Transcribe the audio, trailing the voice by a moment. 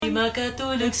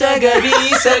makatulog sa gabi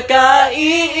sa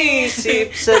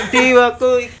kaiisip sa diwa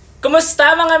ko.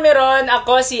 Kumusta mga meron?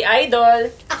 Ako si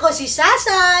Idol. Ako si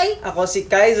Sasay. Ako si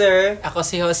Kaiser. Ako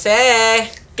si Jose.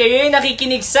 Kayo'y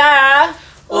nakikinig sa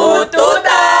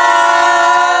Ututan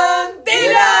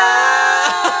Tila!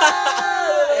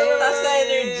 Taas na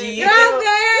energy.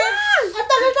 Grabe! Ang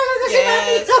tagal-tagal kasi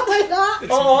natin sa wala.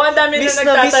 Oo, ang dami na Miss na,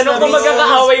 nagtatanong miss kung na.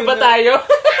 magkakaaway ba tayo.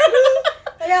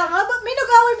 Kaya nga, may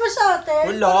nag-away ba sa atin?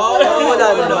 Wala naman.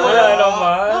 Wala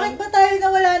naman. Bakit ba tayo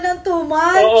nawala ng 2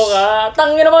 months? Oo nga.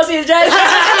 Tangin naman si Jan.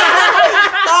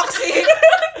 Toxic!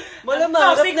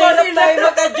 Malamang, Toxic hirap mo sila. tayo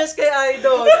mag-adjust kay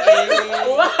Idol.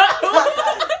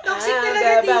 Toxic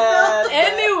talaga dito.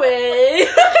 Anyway.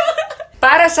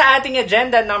 Para sa ating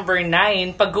agenda number 9,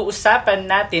 pag-uusapan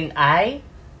natin ay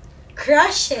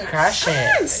Crushes.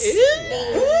 crushes.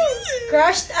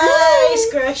 Crushed eyes.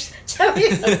 Crushed. Sabi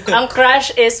Ang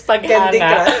crush is Candy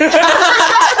paghanga. Crush.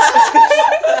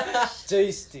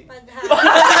 Joystick.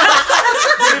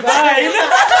 Bye.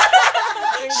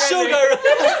 Sugar!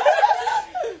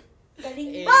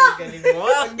 Galing mo. Galing mo.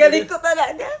 Ang galing ko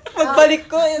talaga. Pagbalik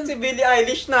ko, yun si Billie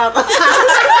Eilish na ako.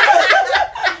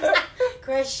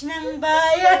 Crush ng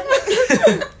bayan.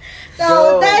 So,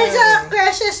 Go. dahil sa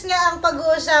crushes nga ang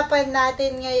pag-uusapan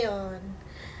natin ngayon.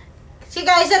 Si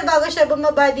Kaiser, bago siya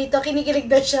bumaba dito, kinikilig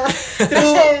na siya.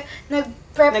 Kasi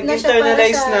nag-prep na siya para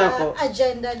Nag-internalize sa na ako.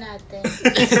 agenda natin.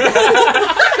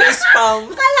 Face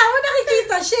palm. Kala mo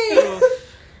nakikita siya eh.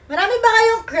 Marami ba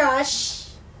kayong crush?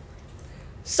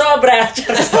 Sobra.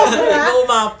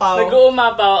 Nag-uumapaw.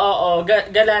 Nag-uumapaw, oo.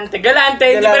 Galante.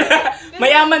 Hindi ba na?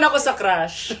 Mayaman ako sa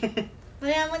crush.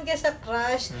 Mayaman ka sa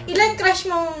crush. Ilan crush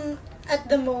mong at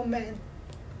the moment?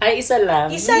 Ay, isa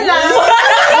lang. Isa lang.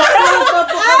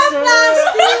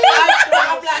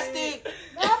 Plastic!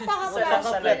 Isa lang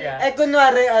talaga. Eh,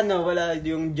 kunwari, wala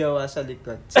yung jowa sa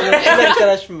likod. So, ilang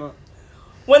crush mo?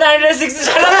 106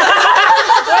 siya lang.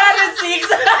 106.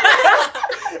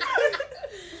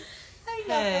 Ay,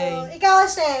 Hey. nako. Ikaw,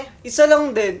 Jose. Isa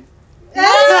lang din.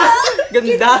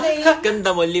 Ganda. Ganda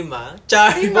mo, 5.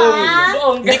 Char.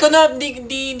 Buong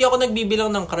Hindi ako nagbibilang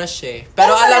ng crush eh.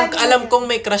 Pero alam kong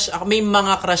may crush ako, may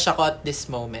mga crush ako at this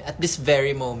moment, at this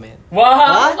very moment.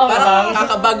 Wow! Ang Parang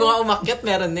kakabago nga umakyat,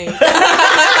 meron na eh.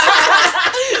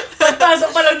 pagpasok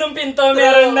pa lang ng pinto,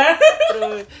 meron na.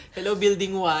 True. Hello,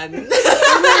 building 1.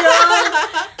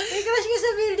 May crush ka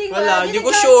sa building ba? Wala, Yung hindi ko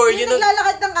nagla- sure. Yung Yun ang-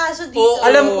 naglalakad ng aso dito. Oo.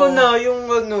 Alam ko na, yung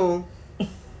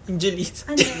Angelis.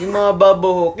 yung mga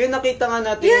babohok. Yung nakita nga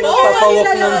natin Yun, yung oo, papawok yung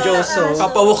ng lalakad Diyoso. ng aso.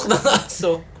 Papawok ng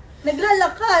aso.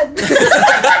 Naglalakad.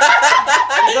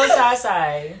 Ikaw,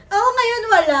 Sasay. Ako ngayon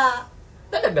wala.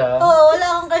 Talaga? Oo, wala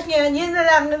akong crush ngayon. Yun na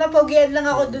lang, napogian lang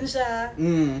ako dun sa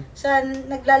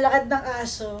naglalakad ng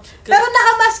aso. Pero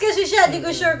nakamask kasi siya, di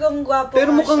ko sure kung gwapo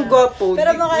Pero nga mukhang siya. gwapo.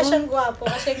 Pero Di- mukha siyang gwapo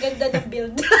kasi ang ganda ng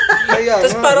build. Kaya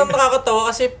Tapos nga. parang nakakatawa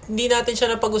kasi hindi natin siya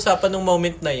napag-usapan nung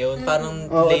moment na yun. Parang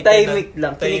Oo, later tahimik na.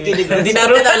 lang. Kinikilig lang. Hindi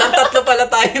natin alam, tatlo pala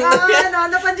tayo.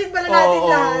 Napansin pala natin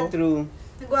Oo. lahat. True.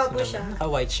 Gwapo siya.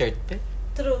 White shirt pa.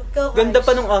 True. Ikaw, Ganda Kais.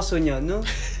 pa nung aso niya, no?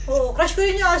 Oo, crush ko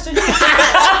yun yung aso niya.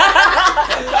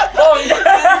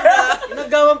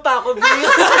 Nagawan pa ako, Bill.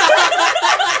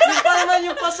 Yung pa naman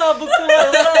yung pasabog ko.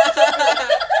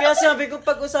 Kaya sabi ko,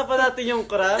 pag-usapan natin yung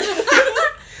crush.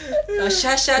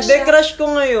 Hindi, crush ko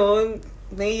ngayon.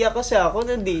 Naiiyak kasi ako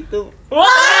nandito.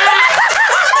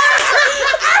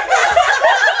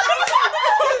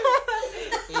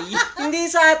 Hindi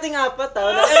sa ating apat,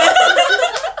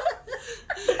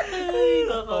 Ay,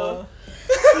 nako.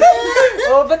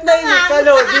 Oh, ba't naiiyak ka,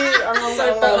 Lodi?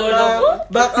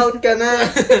 Back out ka na.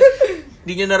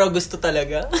 Hindi nyo na raw gusto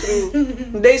talaga.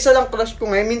 Hindi, isa lang crush ko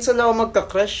ngayon. Minsan lang ako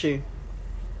magka-crush eh.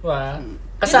 Wow.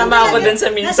 Kasama ako dun sa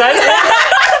minsan.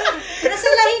 Nasa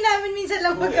lahi namin minsan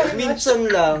lang magkakaroon. Minsan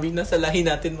lang. Sabi na sa lahi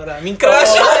natin maraming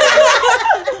crush.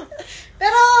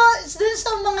 Pero dun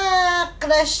sa mga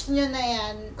crush nyo na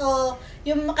yan, o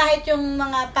yung kahit yung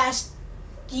mga past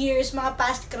years, mga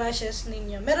past crushes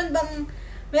ninyo, meron bang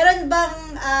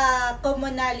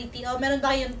commonality o meron ba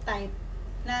kayong type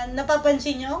na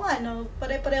napapansin nyo,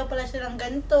 pare-pareho pala silang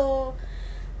ganito,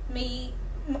 may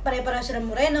pare-pareho silang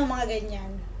moreno, mga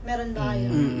ganyan. Meron ba kayo?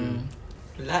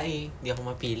 Wala eh. Hindi ako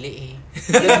mapili eh.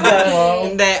 Wow.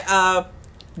 Hindi,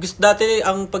 dati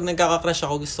ang pag nagkaka-crush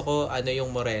ako, gusto ko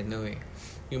yung moreno eh.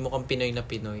 Yung mukhang Pinoy na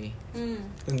Pinoy.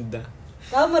 Ganda.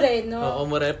 Moreno. Oo,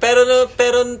 moreno. Pero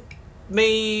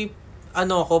may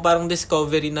ako, parang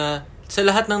discovery na sa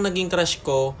lahat ng naging crush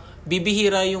ko,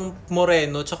 bibihira yung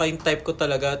moreno, tsaka yung type ko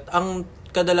talaga. Ang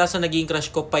kadalasan naging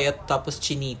crush ko, payat tapos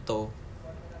chinito.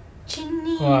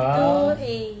 Chinito, Wow.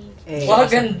 Wow,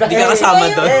 ganda. Hindi ka kasama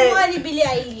Ikaw doon. yung mukha ni Billie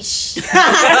Eilish.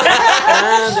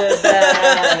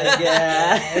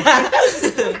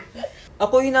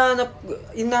 Ako hinahanap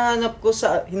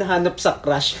sa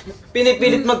crush.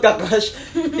 Pinipilit magka-crush.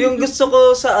 Yung gusto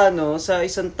ko sa sa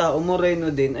isang tao, moreno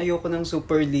din, ayoko ng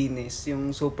super linis, yung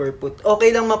super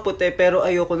okay lang maputi, pero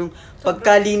ayoko nung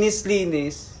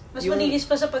pagkalinis-linis. Mas malinis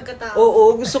pa sa pagkatao.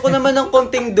 Oo, gusto ko naman ng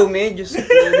konting dumi, Diyos ko,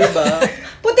 di ba?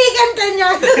 Putikan ka niya.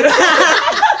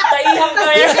 Taihan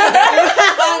ka yan.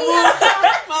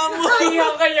 Mamu!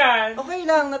 Taihan ka yan. Okay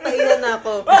lang, natailan na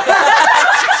ako.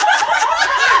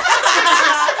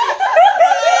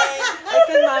 I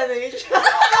can manage.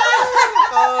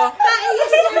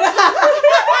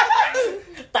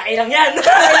 Tai lang yan.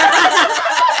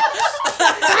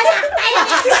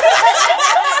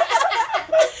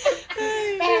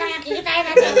 Pero nakikita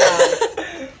natin.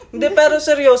 Hindi, pero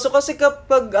seryoso, kasi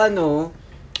kapag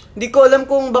hindi ko alam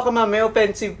kung baka mamaya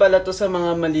offensive pala to sa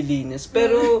mga malilinis.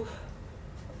 Pero,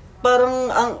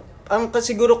 parang, ang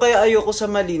siguro kaya ayoko sa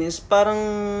malinis, parang,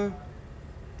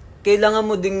 kailangan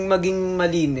mo ding maging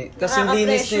malini. Kasi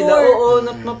linis nila,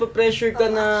 mapapressure ka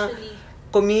na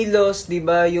kumilos, di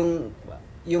ba? Yung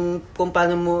kung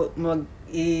paano mo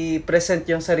i-present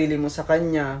yung sarili mo sa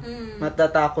kanya,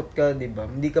 matatakot ka, di ba?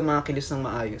 Hindi ka makakilos ng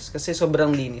maayos. Kasi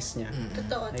sobrang linis niya.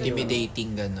 Totoo.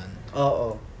 Intimidating ganun.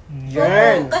 Oo.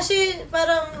 Oo, kasi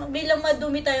parang bilang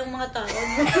madumi tayong mga tao.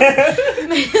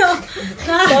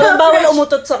 Parang bawal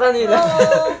umutot sa kanila.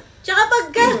 Oo. Tsaka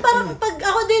pag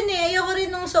ako din ayoko rin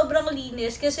ng sobrang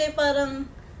linis kasi parang,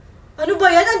 ano ba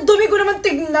yan? Ang dumi ko naman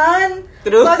tignan.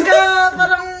 True. Pagka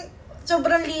parang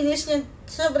sobrang linis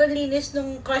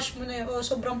nung crush mo na yun, o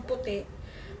sobrang puti.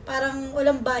 Parang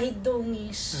walang bahid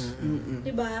dungis.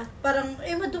 Diba? Parang,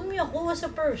 madumi ako as a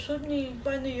person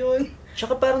Paano yun?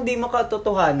 Tsaka parang di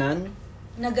makatotohanan.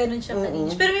 Na ganun siya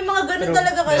kalinis. Oo. Pero may mga ganun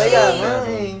talaga kasi. Kaya nga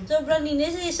Sobrang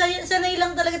linis. Sanay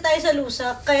lang talaga tayo sa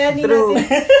lusak. Kaya hindi True.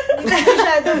 natin, hindi tayo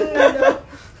masyadong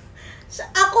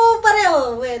ako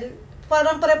pareho. Well,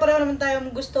 parang pare-pareho naman tayo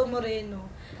gusto moreno.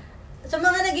 Sa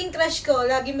mga naging crush ko,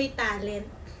 lagi may talent.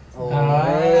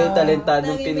 Ay,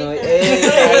 talentadong Lagi Pinoy. may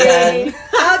talent. Ayan.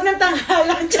 Tawag ng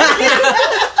tanghalan.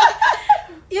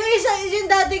 yung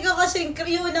dati ko kasi,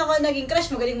 yung una ko naging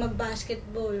crush, magaling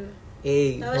mag-basketball.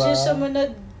 Tapos yung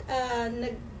sumunod,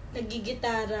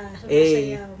 nagigitara,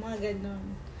 sumasayaw, mga ganon.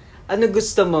 Ano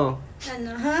gusto mo?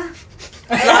 Ano, ha?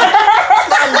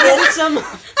 Ano gusto mo?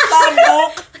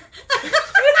 Tambok!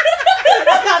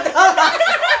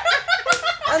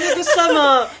 Ano gusto mo?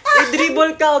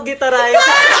 I-dribble ka o gitarahin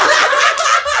ka?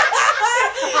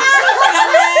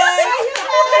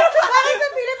 Bakit ba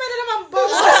pili pa na naman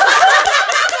boss?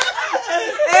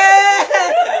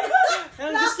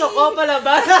 Ang gusto ko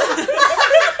palaban.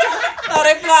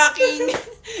 Tare plucking!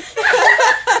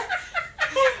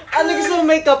 Ano gusto mo,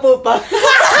 may kapo pa?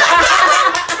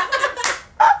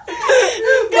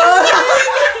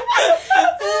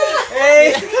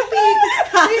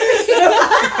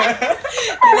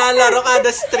 Nilalaro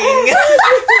kada string.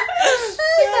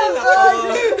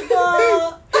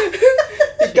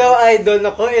 Ikaw, idol.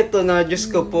 Ako, ito na. Diyos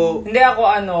ko po. Hindi ako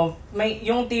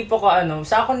yung tipo ko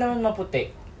sa ako naman maputi.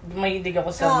 Mahilig ako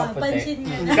sa maputi. Pansin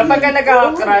niya. Kapag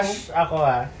nagka-crush ako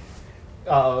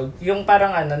yung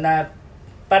parang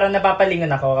parang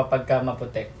napapalingon ako kapag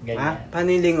maputi. Ganyan.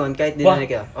 Panilingon, kahit di Wah. na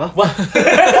ikaw. Wah!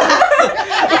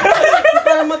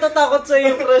 Parang matatakot sa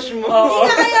yung crush mo. Oo.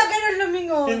 Hindi ka kaya ganun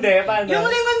lumingon. Hindi, paano? Yung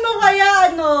lingon mo kaya,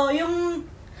 yung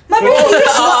mabilis.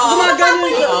 Gumagano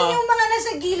siya. Yung mga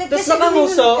nasa gilid Tapos kasi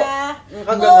nakanguso. lumingon ka.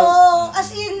 Nakaganon. Oo,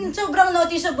 as in, sobrang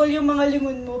noticeable yung mga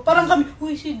lingon mo. Parang kami,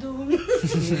 uy, si Don.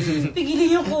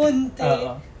 Pigilin yung konti.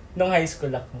 Oo. Nung high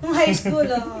school ako. Nung high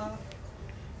school,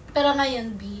 Pero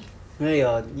ngayon, B.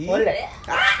 Ngayon. Wala.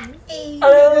 Eh,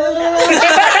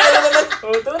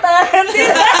 Tututan!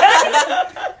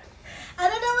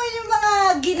 ano naman yung mga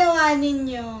ginawa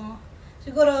ninyo?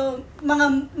 Siguro,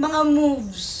 mga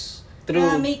moves True.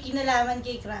 na may kinalaman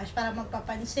kay crush para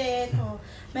magpapansin o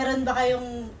meron ba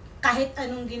kayong kahit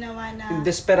anong ginawa na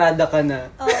Desperada ka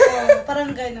na. oo, parang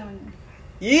ganon.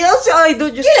 Yeah, si idol.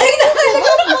 Diyos ko.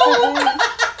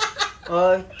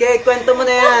 Okay, kwento mo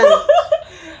na yan.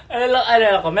 Ano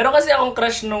ako, meron kasi akong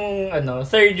crush nung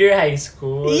third year high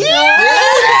school.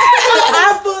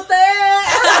 Ah, puti!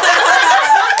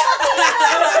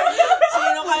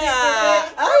 Sino kaya?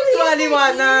 Ay,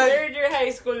 liwanag. Third year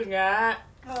high school nga.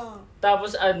 Oo.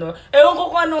 Tapos ewan ko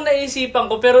kung anong naisipan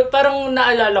ko, pero parang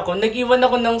naalala ko, nag-iwan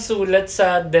ako ng sulat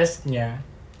sa desk niya.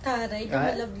 Taray,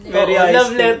 love letter. Very Oo, high love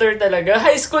school. letter talaga.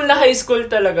 High school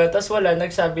talaga. Tapos wala,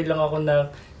 nagsabi lang ako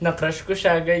na crush ko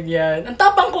siya, ganyan. Ang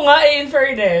tapang ko nga in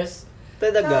fairness.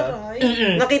 Talaga? Taray.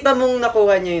 Nakita mong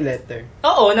nakuha niya yung letter?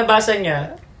 Oo, nabasa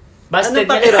niya. Busted Anong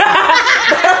niya. pakiramdam?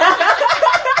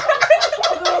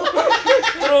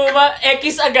 True,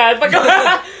 X agad.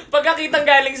 Pagkakitang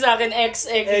galing sa akin, X.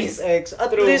 XX. At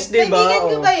True. least, di ba? Kaibigan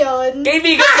ko ba yun?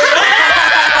 Kaibigan ko yun.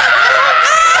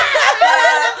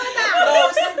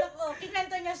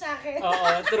 Kinento niya sa akin. Oo,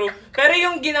 true. Pero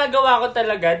yung ginagawa ko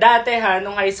talaga, dati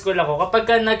nung high school ako, kapag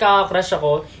ka nagkaka-crush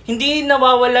ako, hindi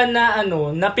nawawala na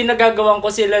na pinagagawan ko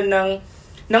sila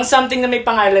ng something na may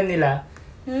pangalan nila.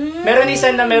 Meron isa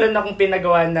na meron akong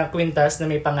pinagawa na kwintas na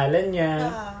may pangalan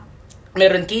niya.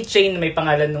 Meron keychain na may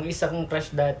pangalan ng isa kong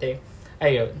crush dati.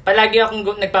 Ayun. Palagi akong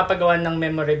nagpapagawa ng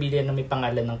memorabilia na may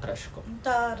pangalan ng crush ko.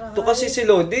 Taray. Ito kasi si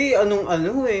Lodi,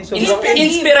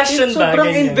 Inspiration ba? Sobrang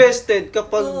Ganyan. invested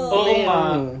kapag Oo may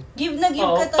nga. Give na give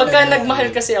Oo. ka talaga. Pagka nagmahal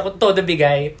kasi ako, todo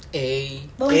bigay.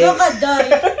 Bongga ka, Day.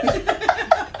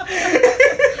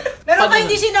 Pero pa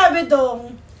hindi sinabi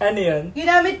dong, Ano yun?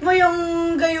 ginamit mo yung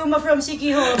Gayuma from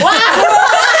Sikiho.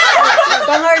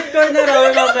 Pang-hardcore na raw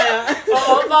mamaya.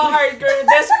 Oo, mga hardcore,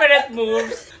 desperate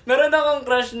moves. Meron akong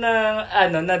crush na,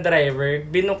 na driver.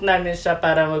 Binook namin siya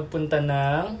para magpunta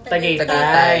ng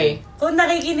Tagaytay. Kung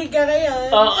nakikinig ka ngayon.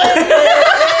 Oo.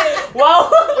 Wow!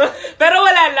 Pero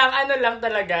wala lang, lang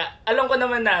talaga. Alam ko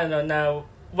naman na, na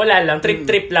wala lang,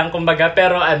 trip-trip lang, kumbaga.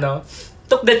 Pero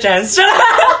took the chance.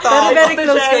 Pero very Took the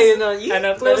close chance. kayo no?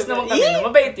 Close naman kami. No?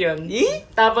 Mabait yun.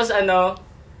 Tapos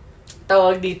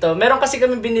tawag dito. Meron kasi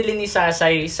kami binili ni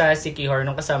Sasay sa Sikihor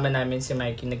nung kasama namin si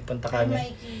Mikey. Nagpunta kami.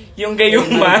 Yung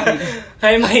Gayuma.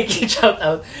 Hi Mikey, shout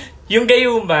out. Yung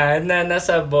Gayuma na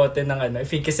nasa bote ng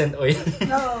efficacent oil.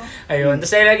 Oo. Ayun.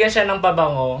 Tapos nilagyan siya ng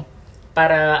pabango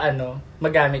para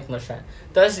magamit mo siya.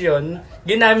 Tapos yun,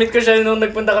 ginamit ko siya nung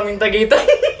nagpunta kaming Tagaytay.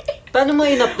 Paano mo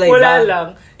in-apply ba? Wala lang.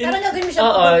 Pero lagyan mo siya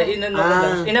Oo, pabango. ko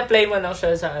lang. In-apply mo lang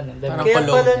siya sa Parang Kaya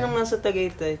cologne pala yan. nung nasa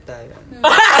Tagaytay tayo.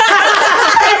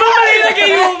 Ay, ba pala yung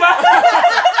Gayuma?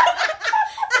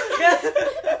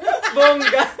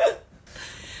 Bongga!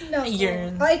 No.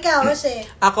 Ayun. O ikaw kasi.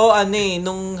 Ako,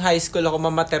 nung high school ako,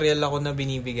 mamaterial ako na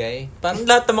binibigay. Parang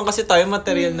lahat naman kasi tayo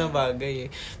material na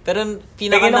bagay Pero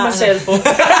Tingin naman cellphone.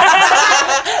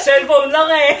 Cellphone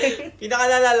lang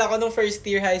Pinakalala ko nung first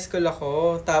year high school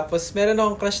ako. Tapos, meron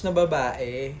akong crush na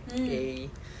babae.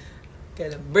 Okay.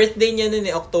 Birthday niya nun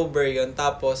October yon.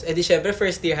 Tapos, di syempre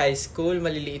first year high school,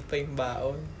 maliliit pa yung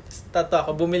baon.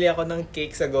 Bumili ako ng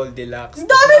cake sa Goldilocks.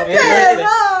 Daming pera!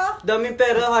 Daming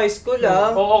pera high school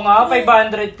Oo nga,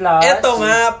 500 plus. Eto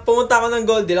nga, pumunta ako ng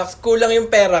Goldilocks, kulang yung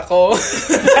pera ko.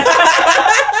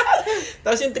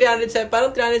 Tapos yung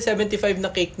 375 na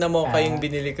cake na mocha yung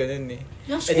binili ko nun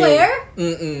Yung square?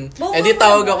 Di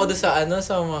tawag ako doon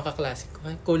sa mga kaklase ko.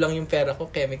 Ay, kulang yung pera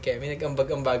ko, keme-keme.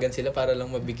 Nag-ambag-ambagan sila para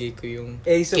lang mabigay ko yung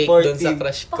cake doon sa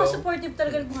crush ko. Paka-supportive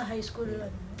talaga ng mga high school.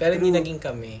 Pero hindi naging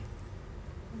kami.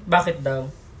 Bakit daw?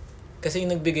 Kasi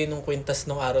yung nagbigay ng kwintas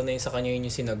nung araw na yun sa kanya, yun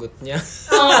yung sinagot niya.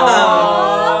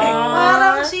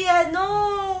 Parang si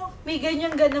may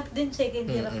ganyang ganap din second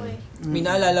year ako May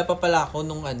naalala pa pala ako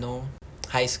nung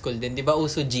high school din. Di ba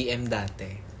uso GM dati?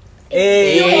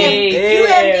 UMD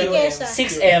kesa.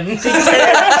 6M.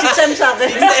 6M sa akin.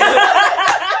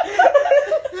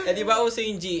 Di ba uso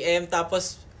yung GM,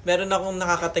 tapos meron akong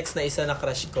nakaka-text na isa na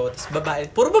crush ko. Tapos babae.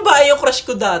 Puro babae yung crush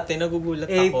ko dati. Nagugulat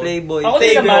ako. Playboy. Ako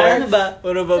din naman. Ano ba?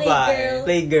 Puro babae.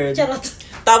 Playgirl. Charot.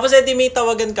 Tapos may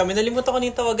tawagan kami. Nalimutan ko na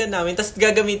yung tawagan namin. Tapos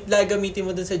gagamitin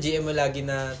mo dun sa GM mo lagi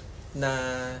na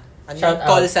Shout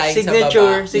call out. sign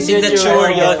Signature. sa baba. Signature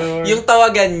yun. Yung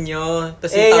tawagan nyo.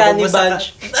 Tapos yung tawag mo sa...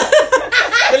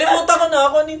 Nalimutan ko na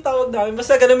ako ano yung tawag namin.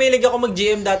 Basta ganun, may ako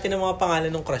mag-GM dati ng mga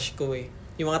pangalan ng crush ko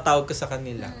Yung mga tawag ko sa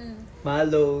kanila.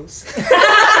 Malos.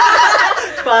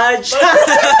 Fudge.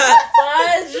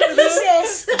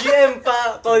 Princess. GM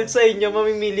pa. Call sa inyo.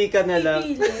 Mamimili ka na lang.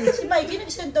 Si Mikey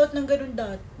nag-send out ng ganun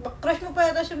dati. Crush mo pa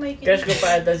yata si Mikey. Crush ko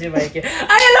pa ata si Mikey.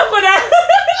 Ay, alam ko na!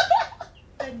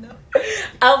 Ano?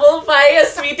 Apple pie,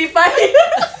 sweetie pie.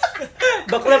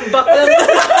 Baklang.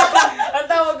 Ang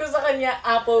tawag ko sa kanya,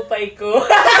 apple pie ko.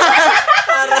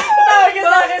 Tawag ko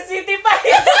sa akin, sweetie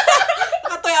pie.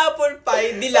 Katoy apple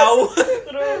pie, dilaw.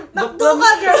 Makdo ka,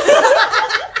 girl.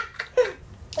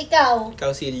 Ikaw,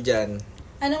 Ikaw, Siljan.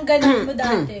 anong ganap mo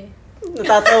dati?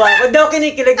 Natatawa ako. Hindi ako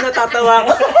kinikilig, natatawa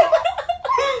ako.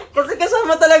 Kasi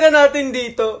kasama talaga natin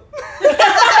dito.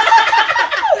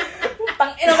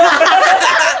 Tangina mo.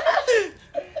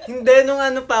 Hindi, nung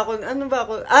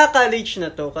college na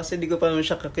to. Kasi di ko pa naman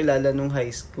siya kakilala nung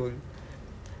high school.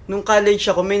 Nung college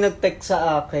ako, may nag-text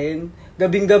sa akin.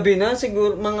 Gabing-gabi na,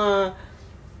 siguro mga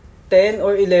 10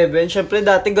 or 11, syempre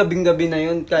dati gabing-gabi na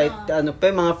yun, kahit ano pa,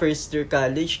 mga first year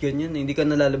college, ganyan, hindi ka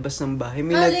nalalabas ng bahay.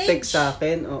 May nag-text sa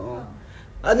akin, oo.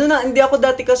 Ano na, hindi ako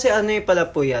dati kasi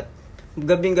pala puyat.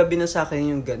 Gabing-gabi na sa akin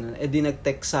yung ganun. Di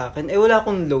nag-text sa akin, wala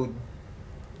akong load.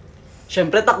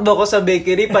 Syempre, takbo ko sa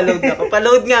bakery, paload ako.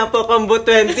 Paload nga po, combo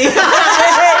 20.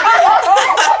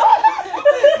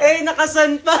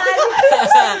 Nakasan pa.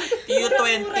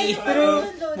 TU20.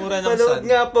 Mura ng Paload sun.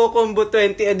 nga po, combo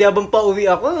 20. Di habang pauwi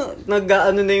ako,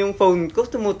 nag-ano na yung phone ko,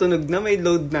 tumutunog na, may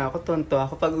load na ako. Tonto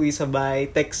ako pag uwi sa bahay,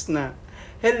 text na.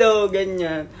 Hello,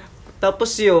 ganyan.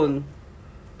 Tapos yun,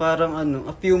 parang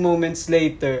a few moments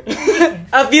later,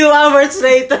 a few hours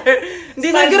later,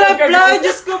 hindi nag-reply,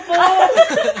 Diyos ko po.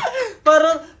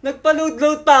 Parang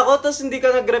nagpa-load pa ako, tapos hindi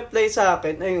ka nag-reply sa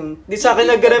akin. Ayun, di sa akin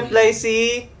nag-reply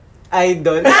si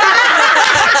Idol.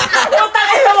 Putang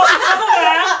ina mo! Ako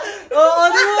ba? Oo,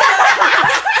 di ba?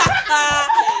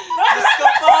 Diyos ko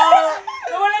po.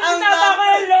 Nawalan din tama ko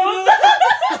yung load.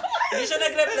 Hindi siya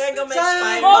nag-reply hanggang may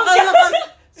Sana, spine.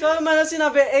 so, man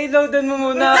sinabi, loadan mo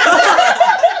muna.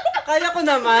 Kaya ko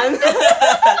naman.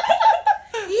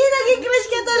 Naging crush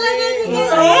ka talaga.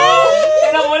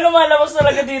 Tingnan mo, lumalabas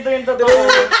talaga dito yung totoo.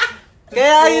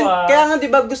 Kaya nga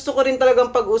 'di ba gusto ko rin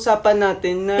talagang pag-usapan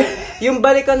natin na yung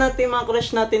balikan natin mga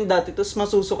crush natin dati tapos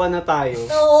masusuka na tayo.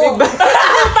 Oo. Diba?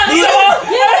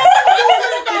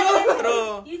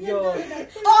 Yun.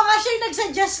 Oo, kasi yung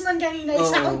nagsuggest nun kanina.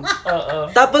 Isa ko nga.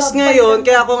 Oo. Tapos ngayon,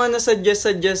 kaya ako nga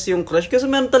nasuggest yung crush kasi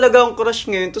meron talaga akong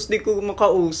crush ngayon tapos di ko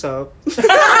makausap.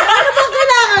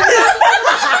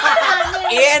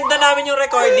 I-end na namin yung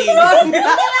recording.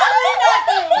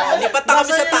 Lipat na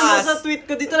kami sa taas. Sa tweet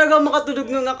ko, di talaga makatulog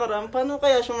nung nakaraan. Paano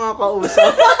kaya siya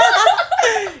makakausap?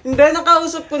 Hindi,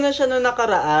 nakausap ko na siya nung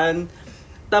nakaraan.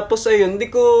 Tapos ayun, di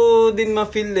ko din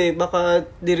ma-feel baka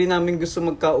di rin namin gusto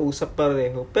magkausap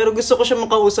pareho. Pero gusto ko siya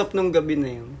makausap nung gabi na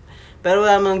yun. Pero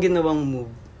wala mang ginawang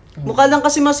move. Mukha lang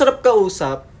kasi masarap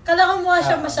kausap. Kala ko mukha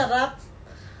siya masarap.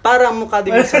 Parang mukha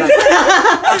din masarap.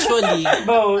 Actually,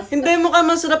 Both. Hindi, mukha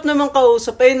masarap naman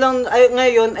kausap. Ayun lang,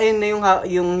 ngayon, ayun na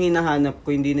yung hinahanap ko.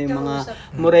 Hindi na yung mga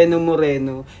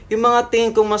moreno-moreno. Yung mga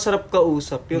tingin kong masarap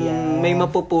kausap. Yung may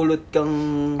mapupulot kang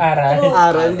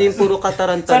aral. Hindi yung puro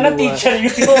katarantaduan. Sana teacher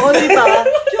yun. Oo, di ba?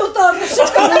 Tutor.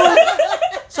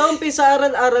 Sa umpisa,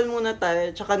 aral-aral muna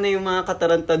tayo. Tsaka na yung mga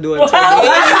katarantaduan. Wow!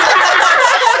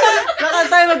 Baka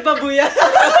tayo magpabuya.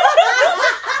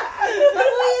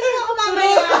 Babuyin ako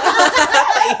mamaya.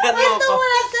 taingan mo ako.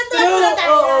 Tutor tayo.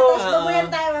 Oo. Tapos babuyin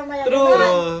tayo mamaya.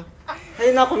 True.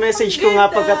 Ayun ako, message ko nga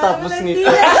pagkatapos nito.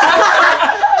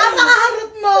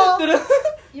 Napakaharot mo.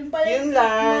 Yung pala Yun yung tweet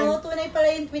lang. mo. Tunay pala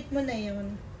yung tweet mo na yun.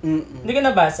 Hindi ko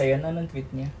nabasa yun. Anong tweet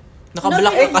niya?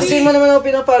 Nakablock ka kasi. Kasi mo naman ako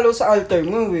pinafollow sa altar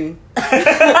mo, eh.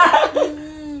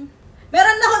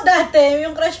 Meron ako dati,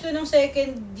 yung crush ko nung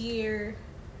second year.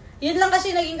 Yun lang kasi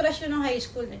naging crush ko nung high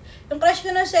school eh. Yung crush ko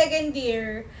nung second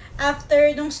year, after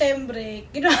nung sem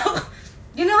break,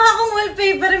 ginawa kong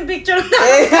wallpaper yung picture na.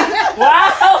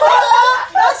 Wow!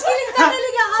 Tapos kilig na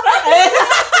kilig ako.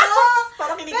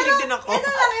 Parang kinikilig din ako. Ito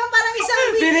lang yung parang isang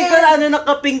Pili ko weekend.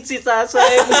 nakapink si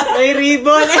Sasay. May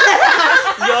ribbon.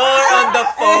 You're on the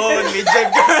phone with your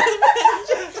girl.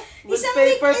 Isang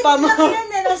Wallpaper weekend pa mo. lang yan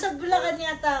eh. Nasa Bulacan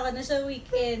yata ako. Nasa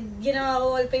weekend. Ginawa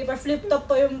ko wallpaper. Flip top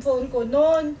pa yung phone ko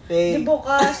noon. Eh. Di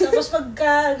bukas. Tapos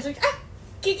pagka...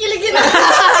 kikiligin ako.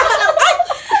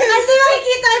 Kasi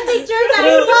makikita ang picture na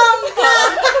bomba.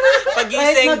 Kahit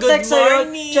Pagising, good mag-text sa'yo,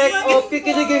 morning. check off,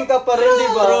 kikiligin ka pa rin, di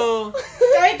ba? Bro.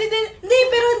 Kahit hindi,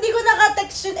 pero hindi ko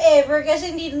naka-text yun ever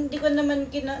kasi hindi ko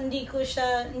naman, hindi ako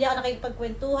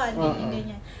nakikipagkwentuhan,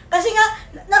 ganyan. Kasi nga,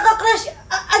 naka-crush,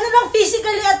 ano lang,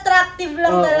 physically attractive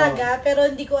lang talaga, pero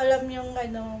hindi ko alam yung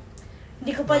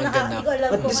hindi ko alam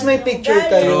At kung least may ano, picture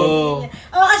galing. kayo.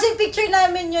 Oo, kasi picture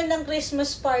namin yun ng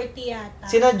Christmas party yata.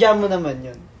 Sinadya mo naman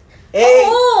yun.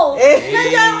 Oo!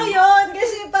 Nadya ko yun!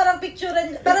 Kasi parang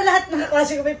picturean, pero lahat ng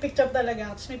klase ko may picture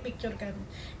talaga. Tapos may picture kami.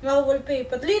 Mga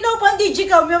wallpaper. Linaw pa ang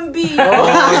digicam yung B.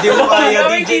 Hindi mo kaya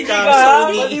DJ Cam.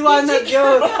 Sony. Maliwanag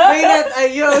yun. May net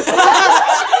ay yun.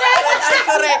 Ay,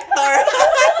 corrector.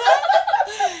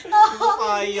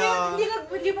 Kaya.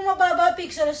 Hindi mo mababa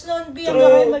pixels. Noon B ang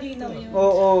mga malinaw yun.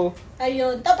 Oo.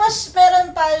 Ayun. Tapos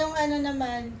meron pa yung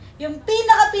naman, yung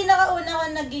pinaka-una ko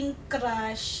naging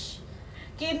crush.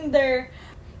 Kinder.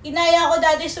 Inaya ko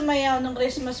dati sumayaw nung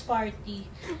Christmas party.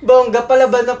 Bongga,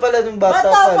 palaban na pala nung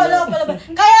bata Pala.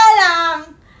 Kaya lang,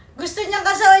 gusto niyang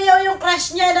kasayaw yung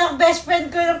crush niya ng best friend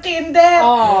ko yung kinder.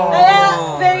 Oh.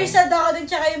 Kaya, very sad ako dun.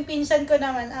 Tsaka yung pinsan ko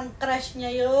naman, ang crush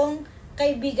niya yung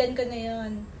kaibigan ko na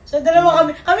yun. So, dalawa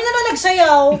kami. Kami na lang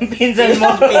nagsayaw. Pinsan mo.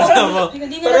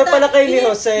 Para pala kayo ni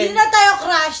Jose. Hindi na tayo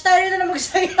crush. Tayo na lang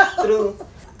magsayaw. True.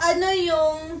 Ano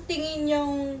yung tingin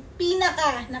yung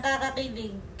pinaka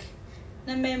nakakakilig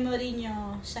na memory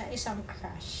nyo sa isang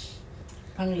crush?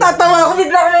 Tatawa ako,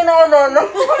 bigla ko na naalala.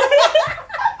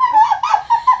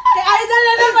 Kay Idol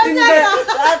na naman yan.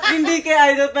 At hindi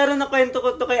kay Idol, pero nakwento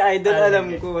ko to kay Idol, alam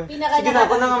ko. Sige na,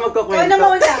 ako na nga magkakwento. Ikaw na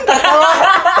mauna.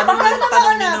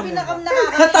 Tanong din mo. Pinaka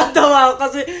nakakakilig. Natatawa ako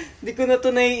kasi di ko na to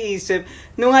naiisip.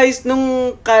 Nung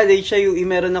college sa UE,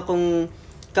 meron akong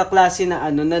kaklase na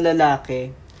na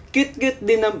lalaki. Cute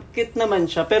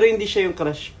naman siya, pero hindi siya yung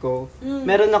crush ko.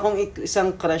 Meron akong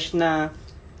isang crush na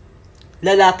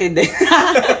lalaki din.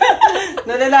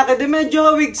 Na lalaki din, medyo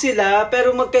hawig sila,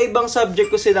 pero magkaibang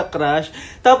subject ko sila crush.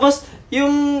 Tapos,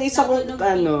 yung isa kong,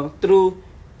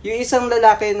 yung isang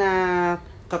lalaki na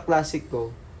kaklase ko,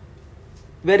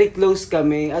 very close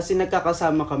kami, as in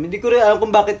nagkakasama kami. Di ko rin alam kung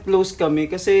bakit close kami,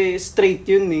 kasi straight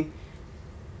yun eh.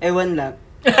 Ewan lang.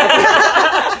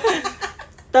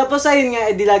 Tapos ayun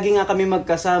nga, di lagi nga kami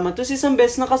magkasama. Tapos isang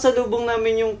beses nakasalubong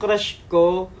namin yung crush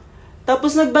ko.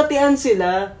 Tapos nagbatian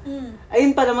sila.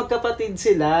 Ayun pala, magkapatid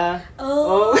sila.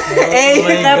 Oh.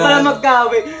 Kaya pala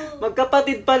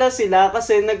magkapatid pala sila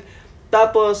kasi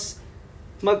tapos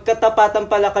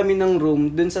magkatapatan pala kami ng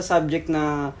room dun sa subject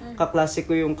na kaklase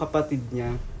ko yung kapatid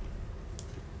niya.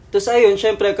 Tapos ayun,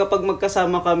 syempre kapag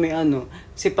magkasama kami,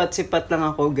 sipat-sipat lang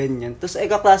ako, ganyan. Tapos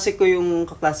kaklase ko yung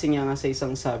kaklase niya nga sa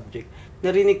isang subject.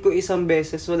 Narinig ko isang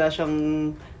beses, wala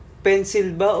siyang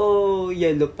pencil ba o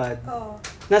yellow pad? Oh.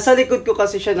 Nasa likod ko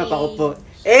kasi siya nakaupo.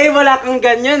 Wala kang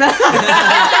ganyan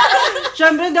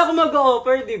Syempre, hindi ako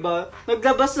mag-offer, di ba?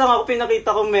 Naglabas lang ako,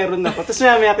 pinakita ko meron ako. Tapos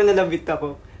maya kinalabit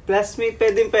ako. Classmate,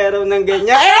 pwedeng pero ng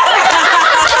ganyan.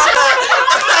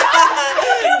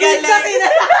 Galing!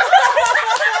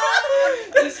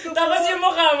 Tapos yung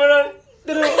mukha mo nun.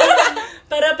 True.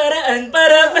 Para-paraan.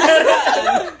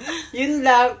 Yun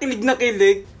lang, kilig na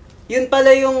kilig. Yun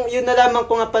pala yun nalaman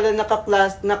ko nga pala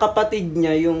nakapatid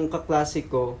niya yung kaklase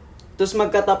ko. Tapos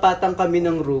magkatapatan kami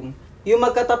ng room. Yung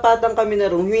magkatapatan kami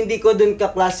ng room, hindi ko dun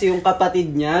kaklase yung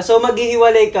kapatid niya. So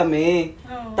maghihiwalay kami.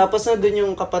 Oh. Tapos na dun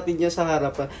yung kapatid niya sa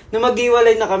harapan. Nung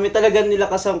maghihiwalay na kami, talagang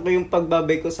nilakasan ko yung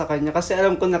pagbabay ko sa kanya. Kasi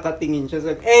alam ko nakatingin siya.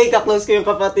 So, kaklose ko yung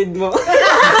kapatid mo.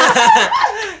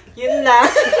 Yun lang.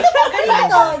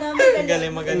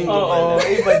 Magaling. Oo,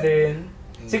 iba din.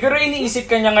 Siguro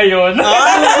iniisip ka niya ngayon.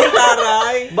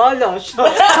 Taray! Bala siya.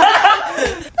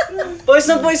 Poise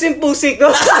na poise yung pusi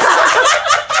ko.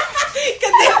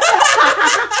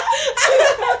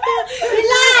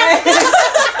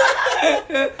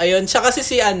 Ayun, siya kasi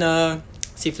si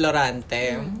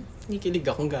Florante. Nikilig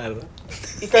akong gara.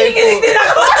 Ikaw yung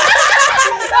po.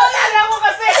 Naalala ko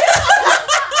kasi.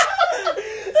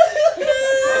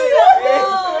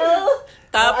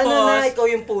 Tapos, ikaw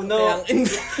yung puno.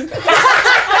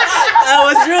 I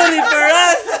was rooting for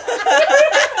us!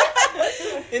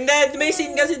 Hindi, may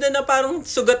scene kasi doon na parang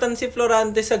sugatan si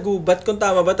Florante sa gubat, kung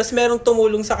tama ba. Tapos merong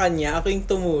tumulong sa kanya, ako yung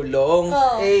tumulong.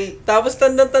 Oh. Tapos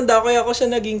tanda kaya ako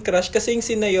siya naging crush kasi yung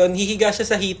scene na yun, hihiga siya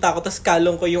sa hita ko, tapos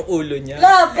kalong ko yung ulo niya.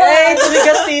 Love!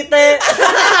 Tumigas tite.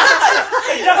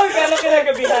 Hindi ako gano'ng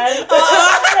kinagabihan.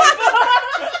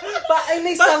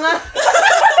 May sanga.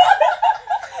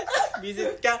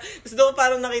 Visit ka. Tapos doon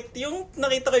parang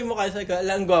nakita ko yung mukha siya,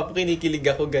 ang gwapo, kinikilig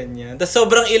ako, ganyan. Tapos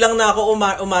sobrang ilang na ako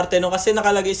umarte no kasi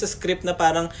nakalagay sa script na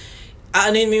parang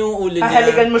aanuhin mo yung ulo niya.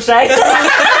 Hahalikan mo siya.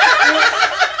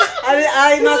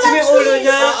 Nasa yung ulo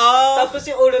niya. Oo. Tapos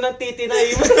yung ulo ng titi na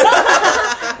yun.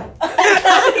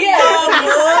 Sabi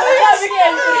ni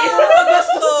Entry.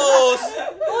 Bastos!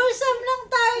 Wholesome lang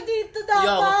tayo dito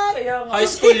dapat. High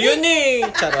school yun eh.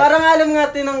 Charot. Parang alam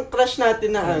natin ng crush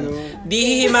natin na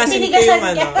Di hihimasin ko yung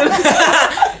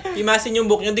himasin yung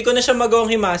book niya. Di ko na siya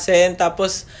magawang himasin.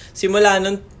 Tapos simula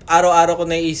nun, araw-araw ko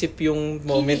naiisip yung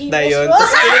moment na yun.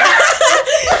 Tapos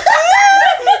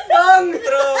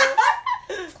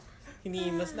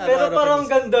hinihimas na Pero araw-araw parang ko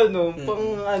ganda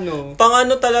Pang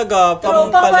ano talaga,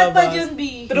 pang palabas. Yun,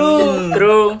 B.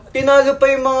 True. Tinalo pa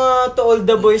yung mga To All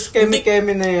The Boys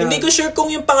Kemi-Kemi na yan. Hindi ko sure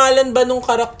kung yung pangalan ba nung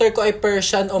karakter ko ay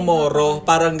Persian o Moro.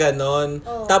 Parang ganon.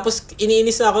 Tapos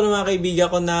iniinis na ako ng mga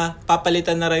kaibigan ko na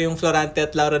papalitan na rin yung Florante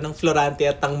at Laura ng Florante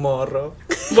at ang Moro.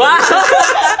 Wow!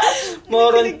 Sweet!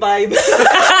 Moron 5.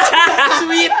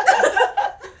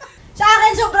 Sa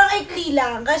akin, sobrang ikli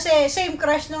lang. Kasi same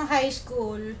crush nung high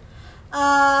school.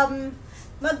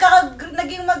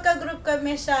 Naging magka-group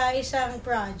kami sa isang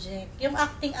project. Yung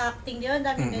acting, di ba?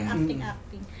 Dami din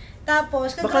acting.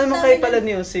 Tapos, Baka naman kayo pala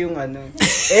ni Jose yung ano.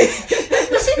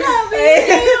 Sinabi,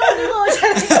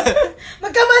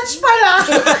 magka-match pala.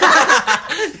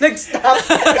 Nag-stop.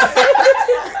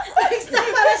 Nag-stop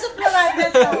para sa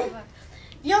private talk.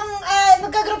 Yung,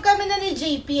 magka-group kami na ni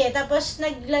JP tapos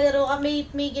naglalaro kami,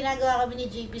 may ginagawa kami ni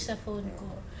JP sa phone ko.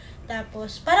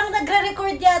 Tapos, parang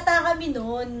nagre-record yata kami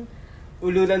noon.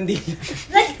 Ululan din.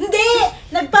 Hindi!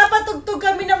 Nagpapatugtog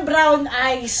kami ng Brown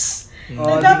Eyes.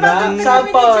 Sample. Nagpapatugtog kami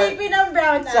ni JP ng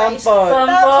Brown Eyes. Sample.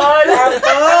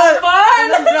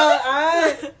 Anong brown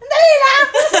eyes? Dali lang!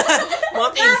 Mga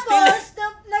kingstil. Tapos,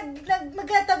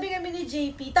 magkatabi kami ni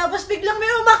JP. Tapos, biglang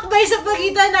may umakbay sa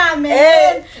pagitan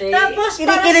namin. Tapos,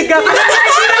 kinikilig ako.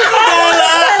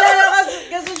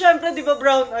 Kasi syempre, di ba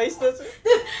brown eyes? Diba?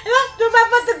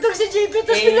 Napapatugtog si JP.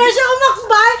 Tapos, bigla siya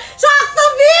umakbay. Sakto,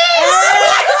 B!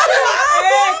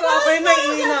 Kung ako'y may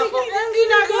ina ko. Ang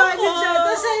ginagawa niya siya.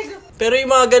 Tapos, sabi ko, Pero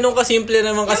yung mga ganun kasimple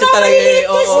naman kasi Yung mga talaga maliit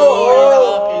kasi.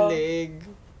 nakakilig.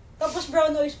 tapos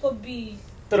brown eyes pa, B.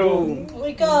 True. O,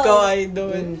 ikaw. Ikaw,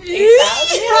 idol.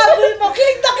 Habol mo.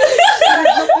 Kilig na kilig.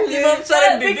 Di ba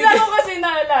sarap bibig? Bigla ko kasi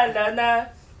naalala na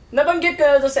nabanggit ko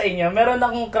na to sa inyo. Meron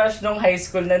akong crush nung high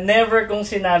school na never kong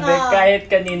sinabi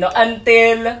kahit kanino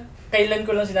until kailan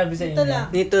ko lang sinabi sa inyo.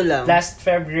 Nito lang. Last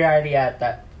February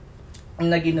yata.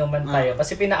 Naginuman tayo.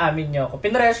 Kasi pinaamin niyo ako.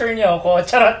 Pinressure niyo ako.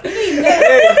 Charot.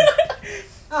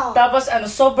 Oh. Tapos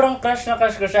sobrang crush na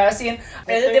crush ko siya. As in,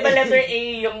 di ba letter A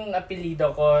yung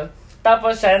apelido ko?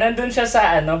 Tapos nandun siya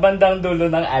sa bandang dulo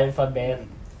ng alphabet.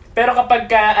 Pero kapag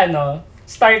ka,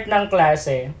 start ng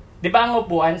klase, di ba ang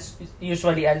upuan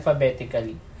usually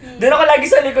alphabetically? Doon ako lagi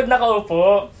sa likod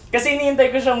nakaupo. Kasi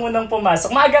hinihintay ko siya munang pumasok.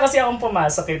 Maaga kasi akong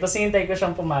pumasok Tapos hinihintay ko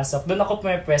siyang pumasok. Doon ako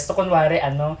pumipwesto. Kunwari,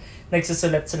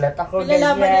 nagsusulat-sulat ako.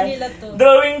 Nilalaman na nila to.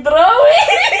 Drawing!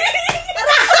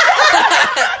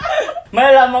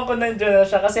 Malalaman ko nandiyan na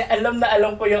siya kasi alam na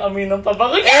alam ko yung amoy ng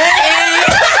pabango niya.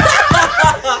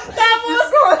 Tapos,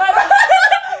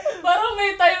 parang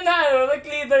may time na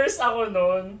nag-cleaners ako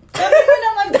noon. Sabi mo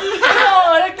naman dito.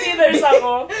 Oo, nag-cleaners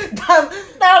ako.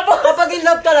 Tapos, Kapag in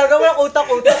love talaga, walang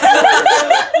utak-utak.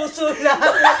 Puso lang.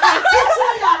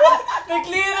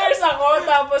 nag-cleaners ako,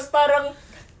 tapos parang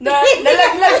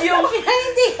nalaglag yung...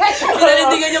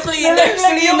 Pinanindigan yung cleaners.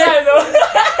 Nalaglag yung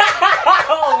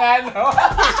Oo nga, no?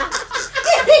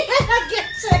 Hindi ka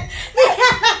nag-gets.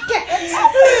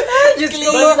 Diyos ko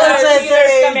Basta mo,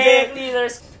 cleaners kami,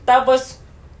 cleaners. Tapos,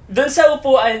 doon sa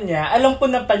upuan niya, alam ko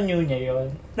na panyo niya yon.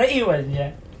 Naiwan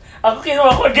niya. Ako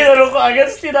kinuha ko, ginaro ko agad,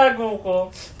 tinago ko.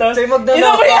 Tapos, Sa'yo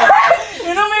magdala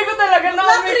inumay ko talaga.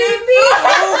 Naumay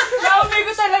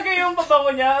ko talaga yung pabango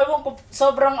niya. Ewan ko,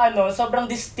 sobrang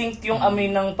distinct yung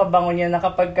amoy ng pabango niya na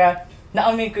kapag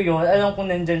naamoy ko yun, alam ko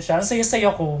nandyan siya. Ang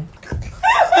saya-saya ko.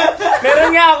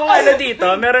 Meron nga akong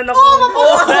dito. Meron akong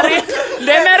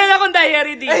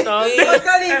diary dito.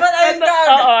 Magkaliban, ayun ka.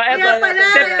 Oo, eto.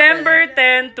 September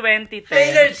 10,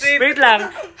 2010. Wait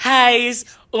lang. Highs,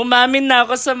 umamin na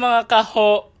ako sa mga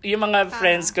yung mga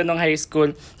friends ko nung high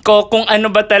school, kung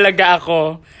ano ba talaga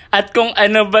ako, at kung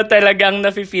ano ba talaga ang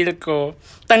nafe-feel ko.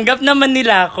 Tanggap naman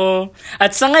nila ako.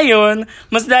 At sa ngayon,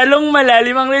 mas lalong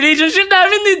malalim ang relationship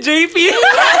namin ni JP.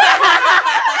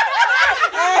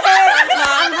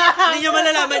 Hindi nyo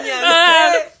malalaman yan.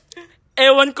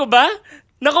 Ewan ko ba?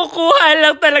 Nakukuha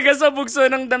lang talaga sa bugso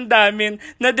ng damdamin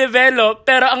na develop,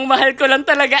 pero ang mahal ko lang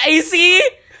talaga ay si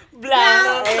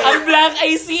Blanc. Ang Blanc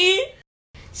ay si...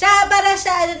 Para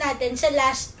sa natin, sa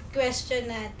last question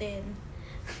natin.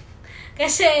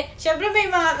 Kasi, syempre may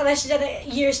mga crush na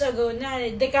years ago na,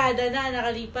 dekada na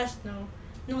nakalipas, no?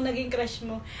 Nung naging crush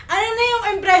mo. Ano na yung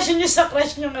impression nyo sa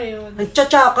crush nyo ngayon? Ang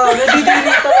tsatsaka,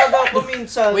 nadidiri talaga ako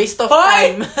minsan. Waste of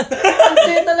time.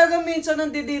 Hindi talaga minsan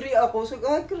nandidiri ako. So,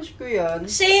 crush ko yan.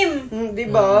 Same. Di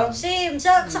ba? Same.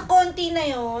 Sa konti na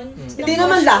yon. Hindi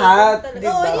naman lahat, di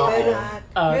ba? Oo, hindi naman Pero- lahat.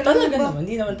 Meron Talaga ba? naman,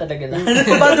 hindi naman talaga lang.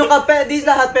 Paano ka pa? Di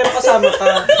lahat pero kasama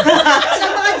ka.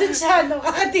 Kasama ka dun sa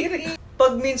kakadiri.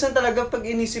 Pag minsan talaga, pag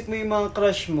inisip mo yung mga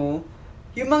crush mo,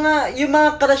 yung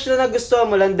mga crush na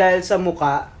nagustuhan mo lang dahil sa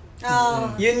muka,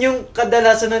 Oo. yun yung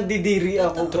kadalasan nandidiri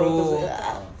ako. True.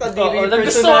 Kadiri Oo,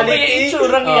 nagustuhan ko yung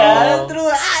itsurang yan.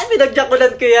 True.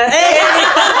 Pinagjakulan ko yan.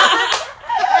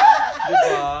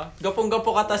 Diba? Gapong-gapo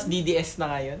ka, tas DDS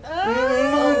na ngayon.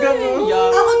 Mga ganun.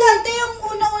 Yeah. Ako dati yung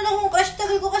unang-unang kong crush,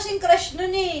 tagal ko kasing crush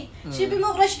nun eh. Sabi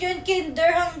mo crush ko yun, kinder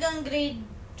hanggang grade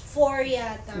 4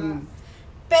 yata.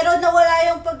 Pero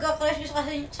nawala yung pagka-crush ko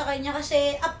sa kanya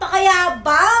kasi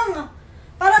apakayabang!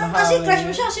 Parang kasi crush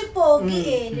mo siya kasi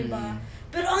pogi di ba?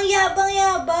 Pero ang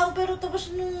yabang-yabang, pero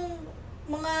tapos nung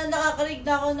mga nakakarinig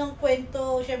na ako ng kwento,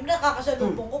 syempre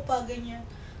nakakasalubong ko pa, ganyan.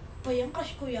 Pa yan,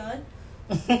 crush ko yan?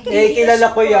 Kilala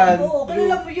ko yan. Oo,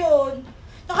 kilala mo yun.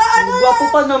 Saka Gwapo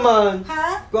pa naman.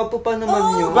 Ha? Gwapo pa naman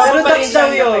Oo, yun. gwapo Pero pa rin that's daw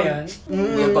siya yun. ngayon.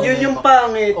 Yun yung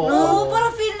pangit. Oo. Oo,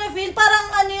 parang feel na feel. Parang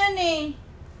ano yun eh.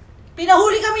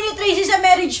 Pinahuli kami ni Tracy sa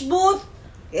marriage booth.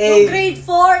 Yung grade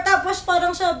 4. Tapos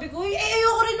parang sabi ko,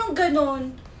 ayoko rin nung ganon.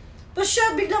 Tapos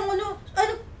siya biglang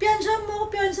piyansa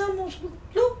mo. Sabi ko,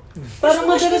 look. Parang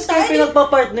madalas kayo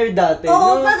pinagpa-partner dati.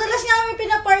 Oo, no? madalas nga kami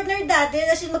pinapartner dati.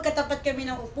 Kasi magkatapat kami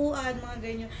ng upuan, mga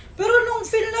ganyan. Pero nung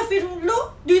feel na feel,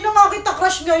 di na nga kita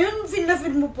crush ngayon. Feel na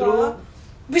feel mo pa. True.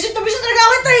 Bisit na bisit talaga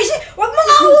ako, Tracy. Huwag mo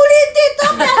nga ulit dito.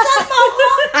 Piyansahan mo ako.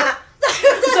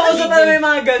 So pa may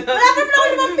mga ganun. Wala pa naman ako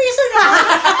 5 piso na.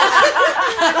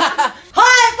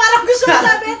 Hoy, parang gusto mo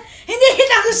sabihin, hindi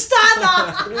kita gusto, no?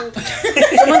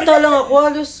 Samantalang ako,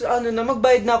 halos,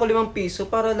 magbayad na ako 5 piso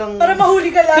para lang... Para mahuli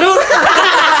ka lang. True!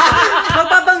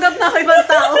 Magpapanggap na ako ibang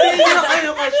tao. Hindi na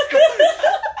kayo cash ko.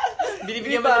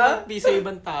 Binibigyan mo ng piso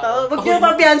ibang tao. Huwag niyo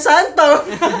papiyansahan to.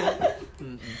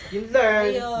 Yun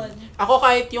learn. Ayun. Ako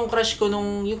kahit yung crush ko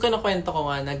yung kinakwento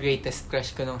ko nga na greatest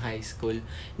crush ko nung high school,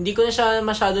 hindi ko na siya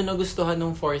masyado nagustuhan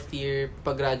nung 4th year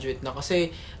pag-graduate na.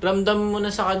 Kasi ramdam mo na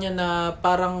sa kanya na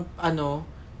parang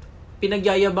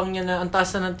pinagyayabang niya na ang taas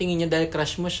na ng tingin niya dahil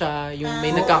crush mo siya, yung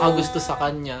may nagkakagusto sa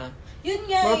kanya. Yun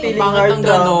nga Mga eh. feeling Pangit hard ng lang.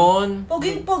 ganon.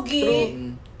 Poging-pogi.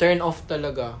 Turn off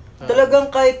talaga.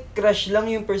 Talagang kahit crush lang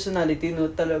yung personality,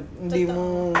 no? Hindi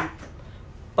mo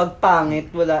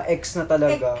pagpangit, wala, ex na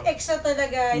talaga. Ex na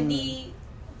talaga, hindi...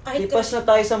 Kahit Lipas na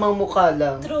tayo sa mga mukha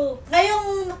lang. True.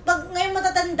 Ngayong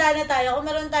matatanda na tayo, kung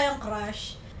meron tayong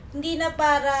crush, hindi na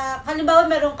para... Halimbawa,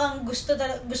 meron kang gusto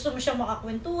mo siyang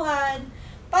makakwentuhan.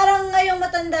 Parang ngayong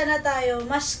matanda na tayo,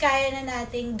 mas kaya na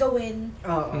nating gawin.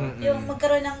 Oo. Yung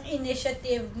magkaroon ng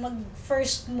initiative,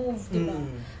 mag-first move, di ba?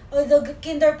 Although,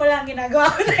 kinder pa lang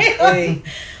ginagawa ko na yun.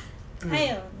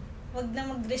 Ayun. Wag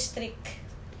na mag-restrict.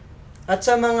 At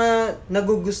sa mga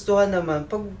nagugustuhan naman,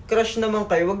 pag crush naman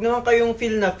kayo, wag naman kayong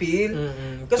feel na feel.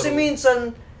 Kasi true. minsan,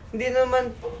 hindi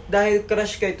naman dahil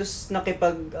crush kayo, tapos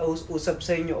nakipag-usap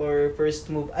sa inyo or first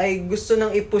move, ay gusto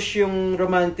nang i-push yung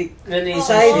romantic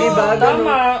side, di ba? Ganun.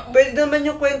 Tama. Pwede naman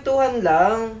yung kwentuhan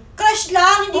lang. Crush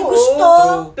lang, hindi Oo, gusto.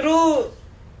 True.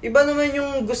 Iba naman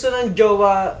yung gusto ng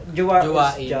jowain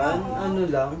dyan. Ano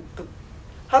lang.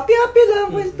 Happy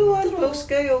lang, kwentuhan, close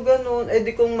kayo, ganun. Eh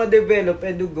di kung ma-develop,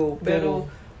 do go. Pero,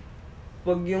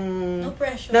 wag yung... No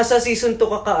pressure. Nasa season 2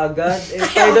 ka kaagad.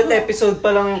 Pilot episode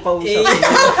pa lang yung kausap.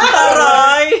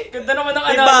 Taray! Ganda naman ng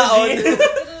analogy.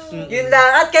 Yun lang.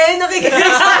 At kayo nakikinig.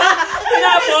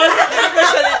 Tapos,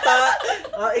 Salita.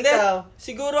 Ikaw.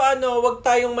 Siguro wag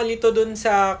tayong malito dun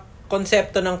sa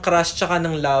konsepto ng crush tsaka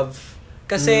ng love.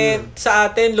 Kasi sa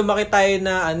atin, lumaki tayo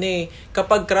na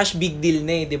kapag crush, big deal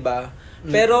na di ba?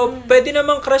 Pero pwede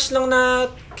namang crush lang na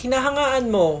kinahangaan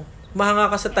mo. Mahanga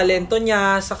ka sa talento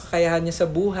niya, sa kakayahan niya sa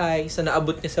buhay, sa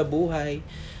naabot niya sa buhay.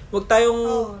 Wag tayong,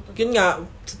 yun nga,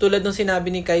 tulad ng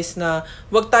sinabi ni Kais na,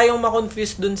 wag tayong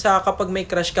ma-confuse dun sa kapag may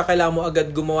crush ka, kailangan mo agad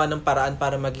gumawa ng paraan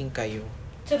para maging kayo.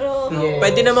 True. Yes.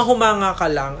 Pwede namang humanga ka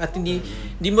lang at hindi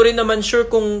mo rin naman sure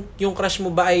kung yung crush mo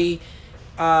ba ay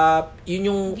yun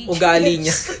yung ugali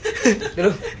niya.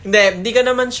 Hindi ka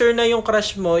naman sure na yung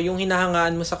crush mo, yung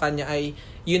hinahangaan mo sa kanya ay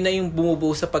yun na yung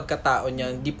bumubuo sa pagkatao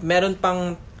niya. Meron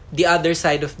pang the other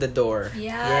side of the door.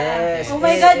 Yeah. Yes. Oh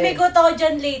my God, may quote ako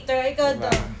dyan later. Ikaw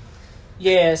daw.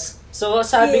 yes. So,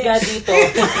 sabi nga dito,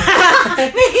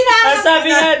 May hinahanap. sabi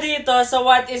nga dito, sa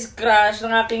What is Crush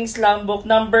ng aking slam book,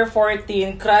 number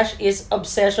 14, crush is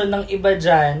obsession ng iba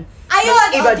dyan.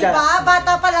 Ayun, Iba diba?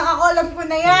 Bata pa lang ako, alam ko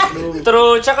na yan.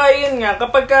 True. Tsaka yun nga,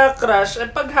 kapag ka crush,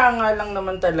 paghanga lang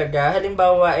naman talaga.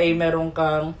 Halimbawa ay meron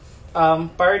kang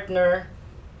partner,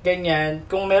 ganyan.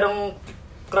 Kung merong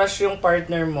crush yung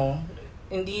partner mo,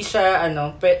 hindi siya,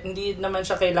 hindi naman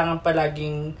siya kailangan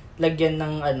palaging lagyan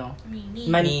ng,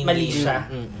 mali siya.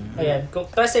 Ayan.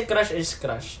 Kasi crush is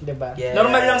crush, diba? Yeah.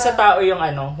 Normal lang sa tao yung,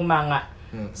 humanga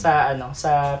sa,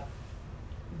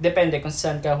 depende kung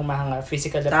saan ka humahanga.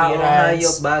 Physical Tao, appearance.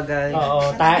 hayop, bagay. Oo,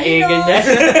 tae, ganyan.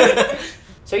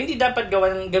 So, hindi dapat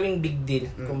gawing big deal.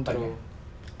 Kumbaga.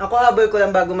 Ako habol ko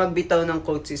lang bago magbitaw ng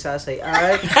quote si Sasay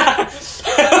Art.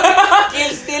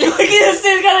 Kill steal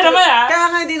ka na naman, ha? Kaya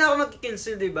nga hindi na ako mag-kill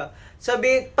steal, diba?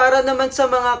 Sabi, para naman sa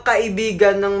mga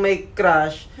kaibigan ng may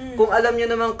crush, kung alam nyo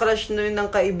namang crush nyo ng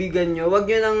kaibigan nyo, wag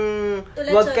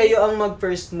kayo ang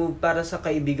mag-first move para sa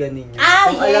kaibigan ninyo.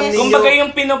 Kung alam ninyo, Kumbaga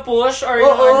yung pinupush or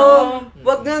oo, yung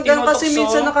wag nga ganun kasi tinutokso.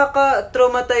 minsan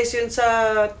nakaka-traumatize yun sa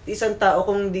isang tao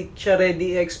kung di siya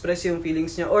ready i-express yung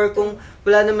feelings niya or kung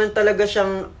wala naman talaga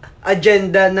siyang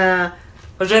agenda na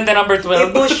Pasyente number 12.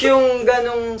 I-push yung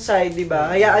ganong side, di ba?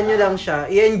 Hayaan nyo lang siya.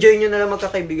 I-enjoy nyo na lang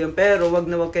magkakaibigan, pero wag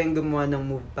na wag kayong gumawa ng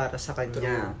move para sa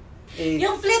kanya.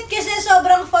 Yung Flip kasi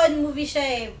sobrang fun movie siya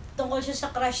eh. Tungkol siya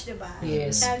sa crush, di ba?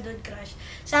 Yes. Childhood crush.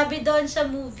 Sabi doon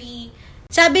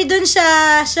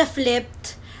sa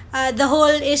Flipped, the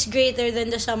whole is greater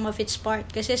than the sum of its part.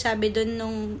 Kasi sabi doon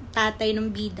nung tatay nung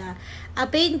bida, a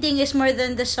painting is more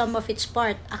than the sum of its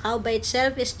part. A cow by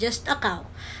itself is just a cow.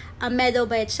 A meadow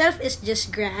by itself is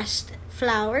just grass,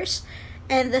 flowers,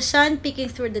 and the sun peeking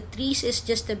through the trees is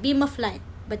just a beam of light.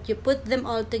 But you put them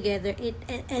all together,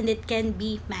 and it can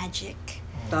be magic.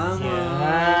 Tama.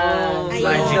 Yeah. Ayun.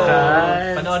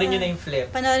 Magical. Panoorin nyo na yung Flip.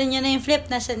 Panoorin nyo na yung Flip,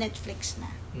 nasa Netflix na.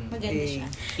 Maganda siya.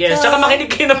 Yes, tsaka makinig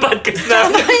kayo ng podcast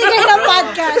namin. Makinig kayo ng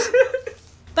podcast.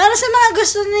 Para sa mga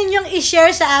gusto ninyong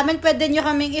i-share sa amin, pwede nyo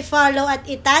kaming i-follow at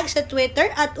i-tag sa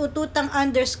Twitter at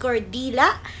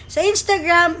ututang_dila, sa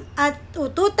Instagram at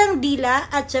ututangdila,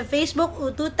 at sa Facebook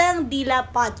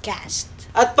ututangdila podcast.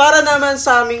 At para naman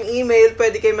sa aming email,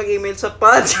 pwede kayo mag-email sa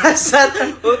podcast at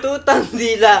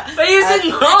ututangdila.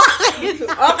 Ayusin mo!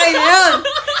 Okay na yun!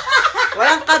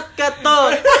 Walang cut-cut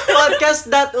to.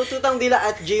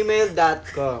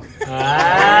 podcast.ututangdila@gmail.com.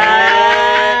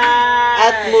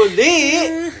 At muli,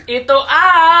 Ito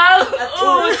ang...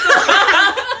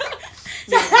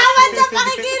 Salamat sa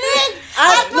pakikinig!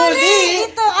 At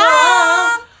muli, ito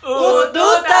ang...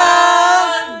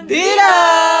 Ututang Dila!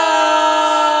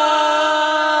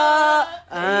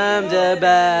 I'm the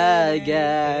bad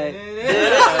guy.